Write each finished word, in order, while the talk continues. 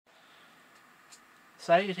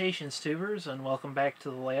Salutations, tubers, and welcome back to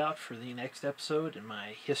the layout for the next episode in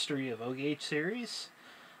my History of O-Gauge series.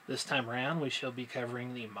 This time around we shall be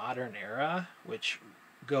covering the modern era, which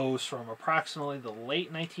goes from approximately the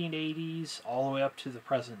late 1980s all the way up to the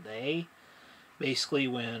present day, basically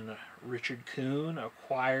when Richard Kuhn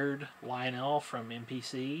acquired Lionel from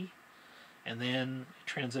MPC and then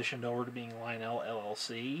transitioned over to being Lionel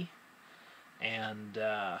LLC. And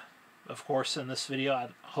of course, in this video, I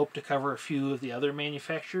hope to cover a few of the other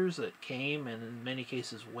manufacturers that came and in many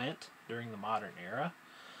cases went during the modern era.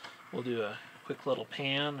 We'll do a quick little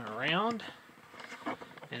pan around,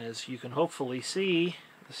 and as you can hopefully see,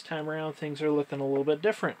 this time around things are looking a little bit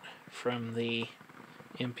different from the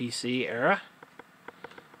MPC era.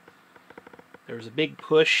 There was a big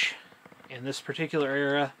push in this particular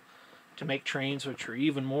era to make trains which were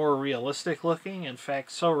even more realistic looking. In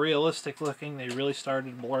fact, so realistic looking they really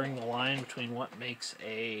started blurring the line between what makes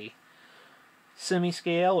a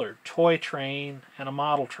semi-scale or toy train and a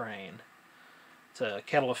model train. It's a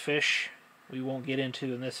kettle of fish we won't get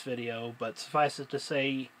into in this video, but suffice it to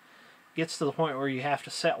say, it gets to the point where you have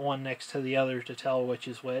to set one next to the other to tell which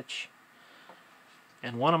is which.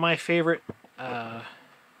 And one of my favorite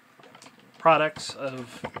products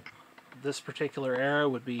of this particular era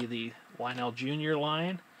would be the Lionel Jr.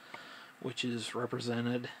 line, which is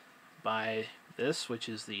represented by this, which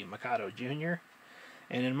is the Mikado Jr.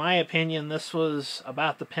 And in my opinion, this was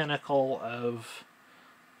about the pinnacle of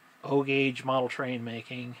O-Gauge model train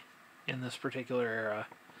making in this particular era.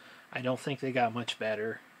 I don't think they got much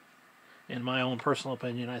better. In my own personal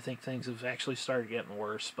opinion, I think things have actually started getting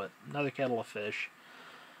worse, but another kettle of fish.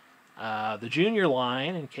 The Junior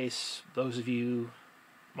line, in case those of you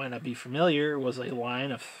might not be familiar, was a line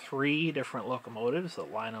of 3 different locomotives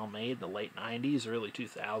that Lionel made in the late 90s, early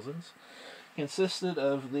 2000s. Consisted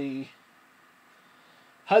of the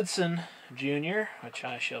Hudson Jr., which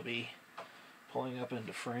I shall be pulling up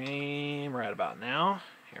into frame right about now.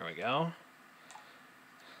 Here we go.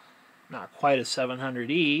 Not quite a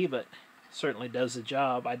 700E, but certainly does the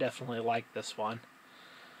job. I definitely like this one.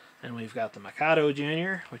 And we've got the Mikado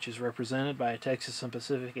Jr., which is represented by a Texas and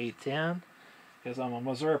Pacific 810. Because I'm a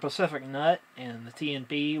Missouri Pacific nut, and the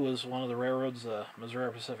TNP was one of the railroads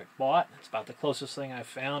Missouri Pacific bought. It's about the closest thing I've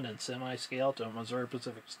found in semi-scale to a Missouri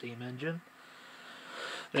Pacific steam engine.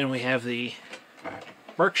 Then we have the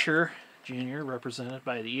Berkshire Jr., represented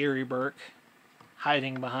by the Erie Burke,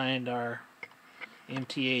 hiding behind our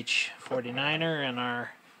MTH 49er and our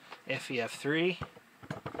FEF3.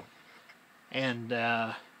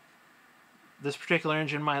 And this particular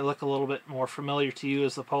engine might look a little bit more familiar to you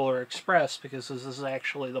as the Polar Express, because this is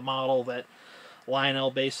actually the model that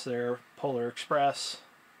Lionel based their Polar Express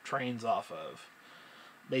trains off of.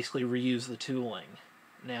 Basically reuse the tooling.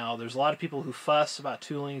 Now, there's a lot of people who fuss about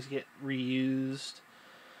toolings get reused,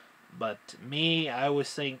 but me, I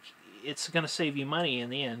always think it's going to save you money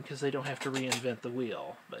in the end because they don't have to reinvent the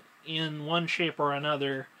wheel. But in one shape or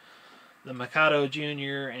another, the Mikado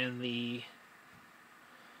Jr. and the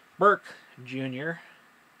Burke Jr.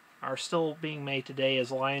 are still being made today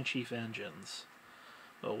as Lion Chief engines,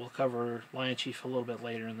 but we'll cover Lion Chief a little bit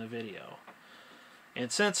later in the video.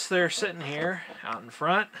 And since they're sitting here out in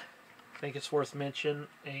front, I think it's worth mentioning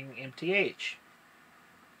MTH,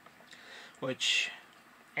 which,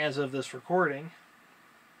 as of this recording,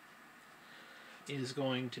 is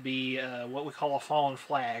going to be what we call a fallen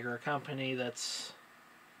flag, or a company that's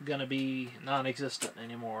going to be non-existent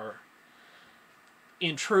anymore.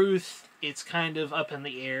 In truth, it's kind of up in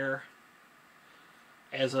the air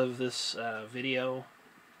as of this video.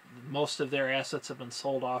 Most of their assets have been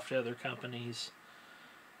sold off to other companies,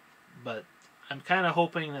 but I'm kind of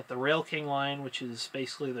hoping that the Rail King line, which is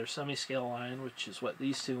basically their semi-scale line, which is what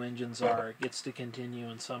these 2 engines are, gets to continue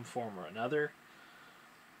in some form or another.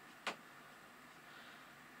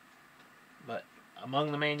 But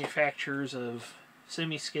among the manufacturers of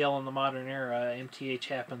semi-scale in the modern era, MTH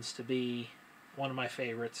happens to be one of my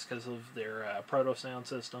favorites because of their proto sound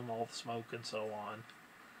system, all the smoke and so on.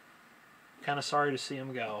 Kind of sorry to see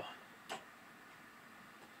them go.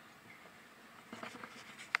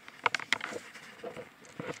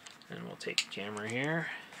 And we'll take the camera here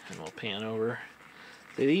and we'll pan over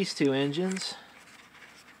to these 2 engines.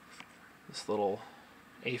 This little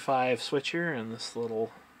A5 switcher and this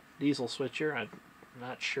little diesel switcher. I'm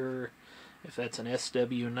not sure if that's an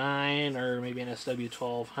SW9 or maybe an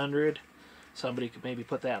SW1200. Somebody could maybe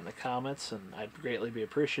put that in the comments, and I'd greatly be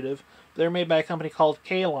appreciative. They're made by a company called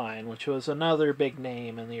K-Line, which was another big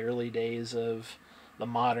name in the early days of the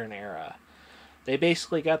modern era. They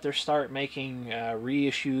basically got their start making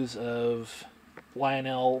reissues of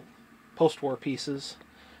Lionel post-war pieces.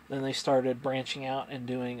 Then they started branching out and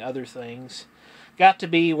doing other things. Got to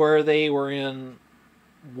be where they were in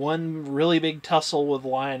one really big tussle with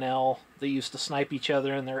Lionel. They used to snipe each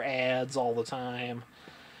other in their ads all the time.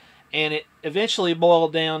 And it eventually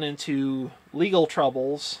boiled down into legal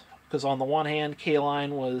troubles, because on the one hand,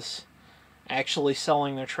 K-Line was actually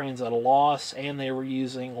selling their trains at a loss, and they were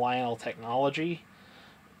using Lionel technology,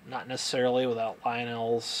 not necessarily without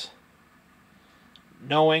Lionel's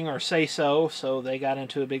knowing or say so, so they got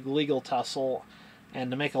into a big legal tussle. And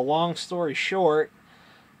to make a long story short,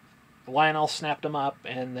 Lionel snapped them up,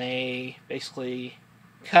 and they basically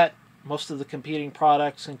cut most of the competing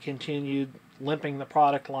products and continued limping the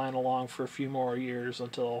product line along for a few more years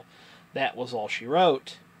until that was all she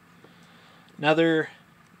wrote. Another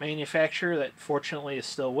manufacturer that fortunately is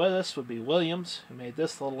still with us would be Williams, who made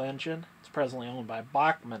this little engine. It's presently owned by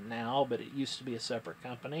Bachmann now, but it used to be a separate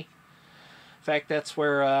company. In fact, that's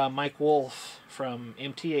where Mike Wolf from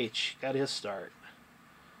MTH got his start.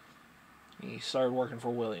 He started working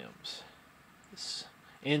for Williams. This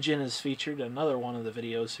engine is featured in another one of the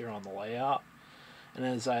videos here on the layout. And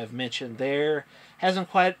as I've mentioned there,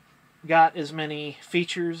 hasn't quite got as many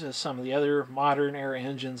features as some of the other modern era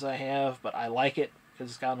engines I have, but I like it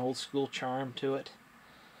because it's got an old school charm to it.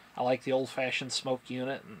 I like the old-fashioned smoke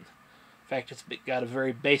unit, and in fact it's got a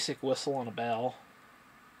very basic whistle and a bell.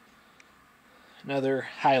 Another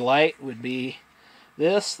highlight would be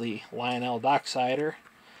this, the Lionel Docksider.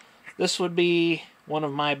 This would be one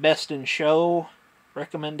of my best in show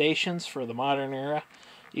recommendations for the modern era.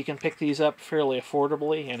 You can pick these up fairly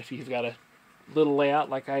affordably, and if you've got a little layout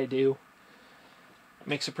like I do, it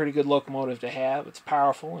makes a pretty good locomotive to have. It's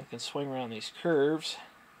powerful and can swing around these curves.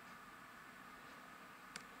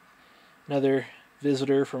 Another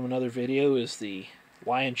visitor from another video is the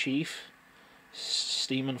Lion Chief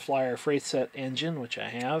Steam and Flyer Freight Set engine, which I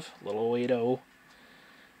have, little 80.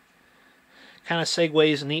 Kind of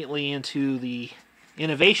segues neatly into the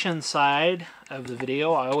innovation side of the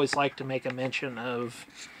video. I always like to make a mention of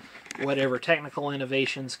whatever technical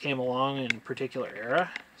innovations came along in a particular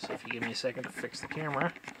era. So if you give me a second to fix the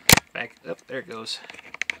camera. Back up, there it goes.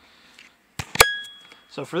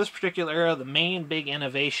 So for this particular era, the main big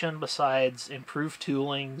innovation besides improved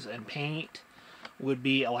toolings and paint would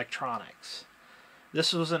be electronics.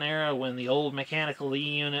 This was an era when the old mechanical E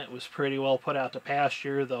unit was pretty well put out to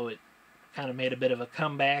pasture, though it kind of made a bit of a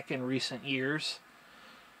comeback in recent years.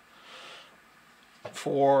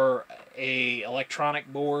 For a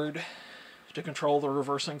electronic board to control the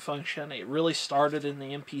reversing function, it really started in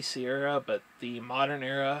the MPC era, but the modern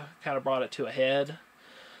era kind of brought it to a head.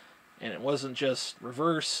 And it wasn't just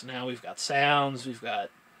reverse. Now we've got sounds, we've got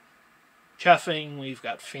chuffing, we've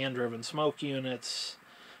got fan-driven smoke units.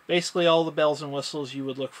 Basically all the bells and whistles you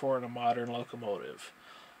would look for in a modern locomotive.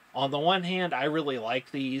 On the one hand, I really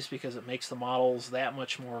like these because it makes the models that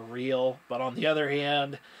much more real, but on the other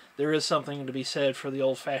hand, there is something to be said for the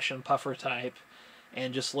old-fashioned puffer type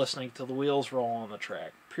and just listening to the wheels roll on the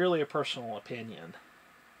track. Purely a personal opinion.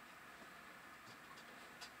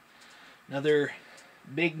 Another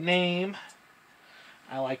big name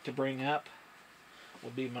I like to bring up will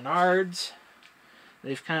be Menards.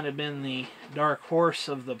 They've kind of been the dark horse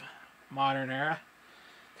of the modern era,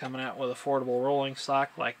 coming out with affordable rolling stock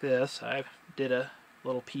like this. I did a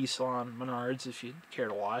little piece on Menards if you'd care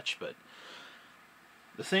to watch, but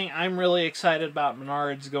the thing I'm really excited about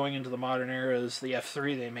Menards going into the modern era is the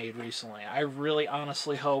F3 they made recently. I really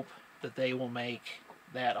honestly hope that they will make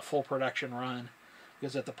that a full production run,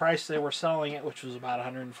 because at the price they were selling it, which was about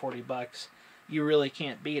 140 bucks, you really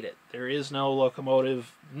can't beat it. There is no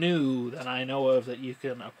locomotive new that I know of that you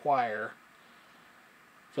can acquire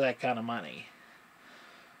for that kind of money.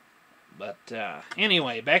 But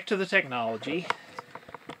anyway, back to the technology.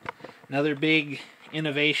 Another big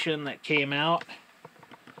innovation that came out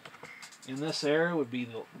in this era would be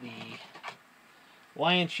the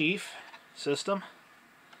Lion Chief system.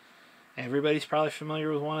 Everybody's probably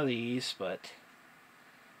familiar with one of these, but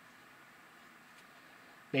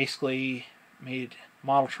basically made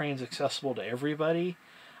model trains accessible to everybody.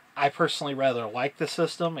 I personally rather like the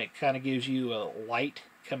system. It kind of gives you a light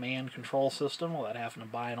command control system without having to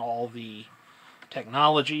buy in all the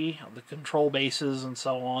technology, the control bases and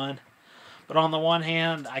so on. But on the one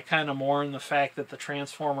hand, I kind of mourn the fact that the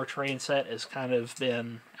Transformer train set has kind of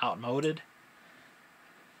been outmoded.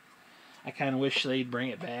 I kind of wish they'd bring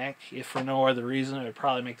it back. If for no other reason, it would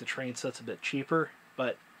probably make the train sets a bit cheaper.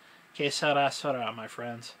 But que sera, sera, my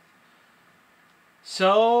friends.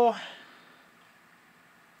 So,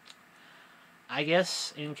 I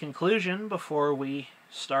guess in conclusion, before we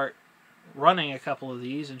start running a couple of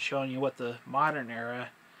these and showing you what the modern era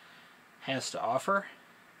has to offer,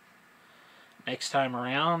 Next time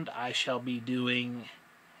around, I shall be doing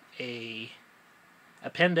a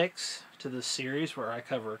appendix to this series where I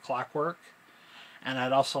cover Clockwork, and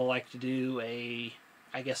I'd also like to do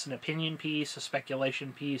I guess an opinion piece, a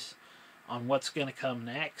speculation piece on what's going to come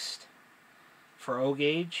next for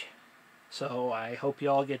O-Gauge. So I hope you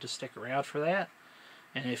all get to stick around for that.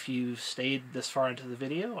 And if you've stayed this far into the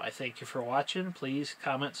video, I thank you for watching. Please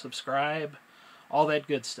comment, subscribe, all that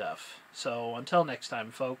good stuff. So until next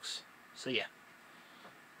time, folks, see ya.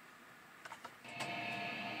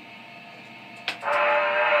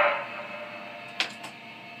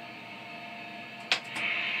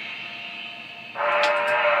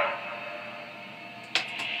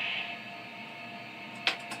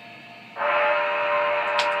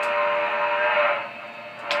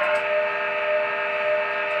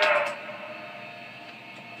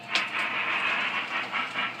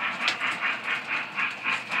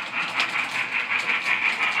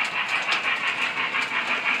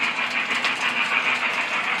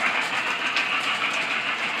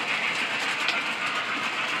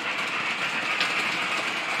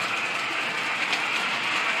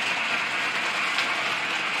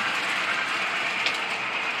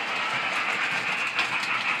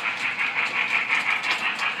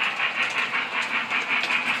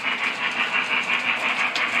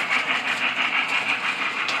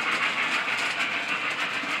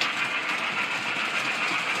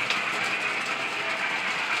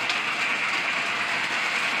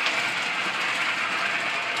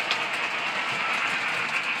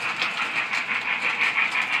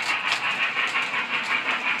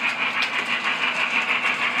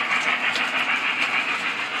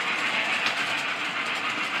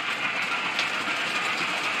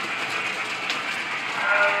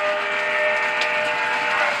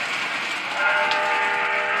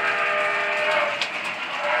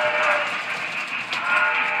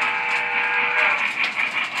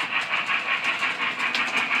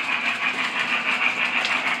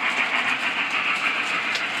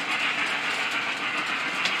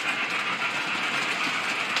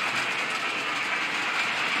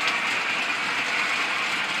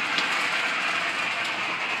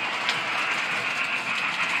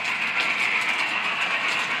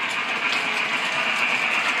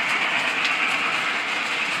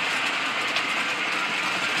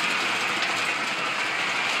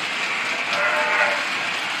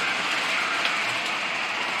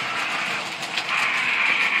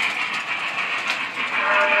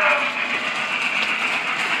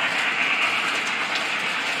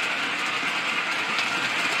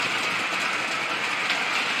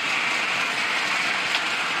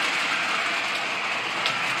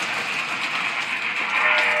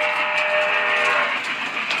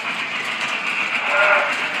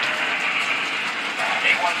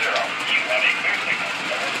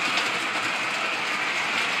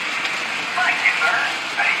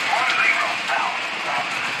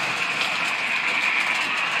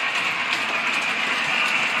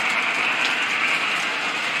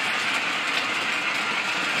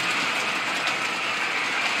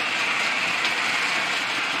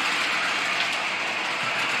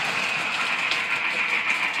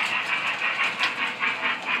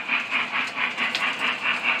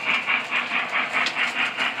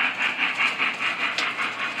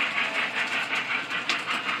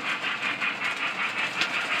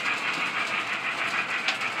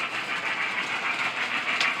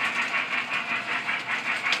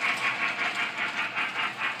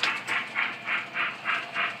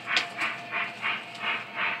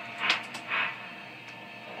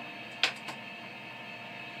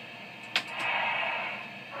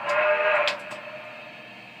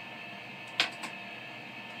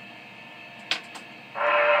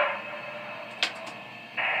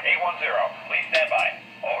 Please stand by.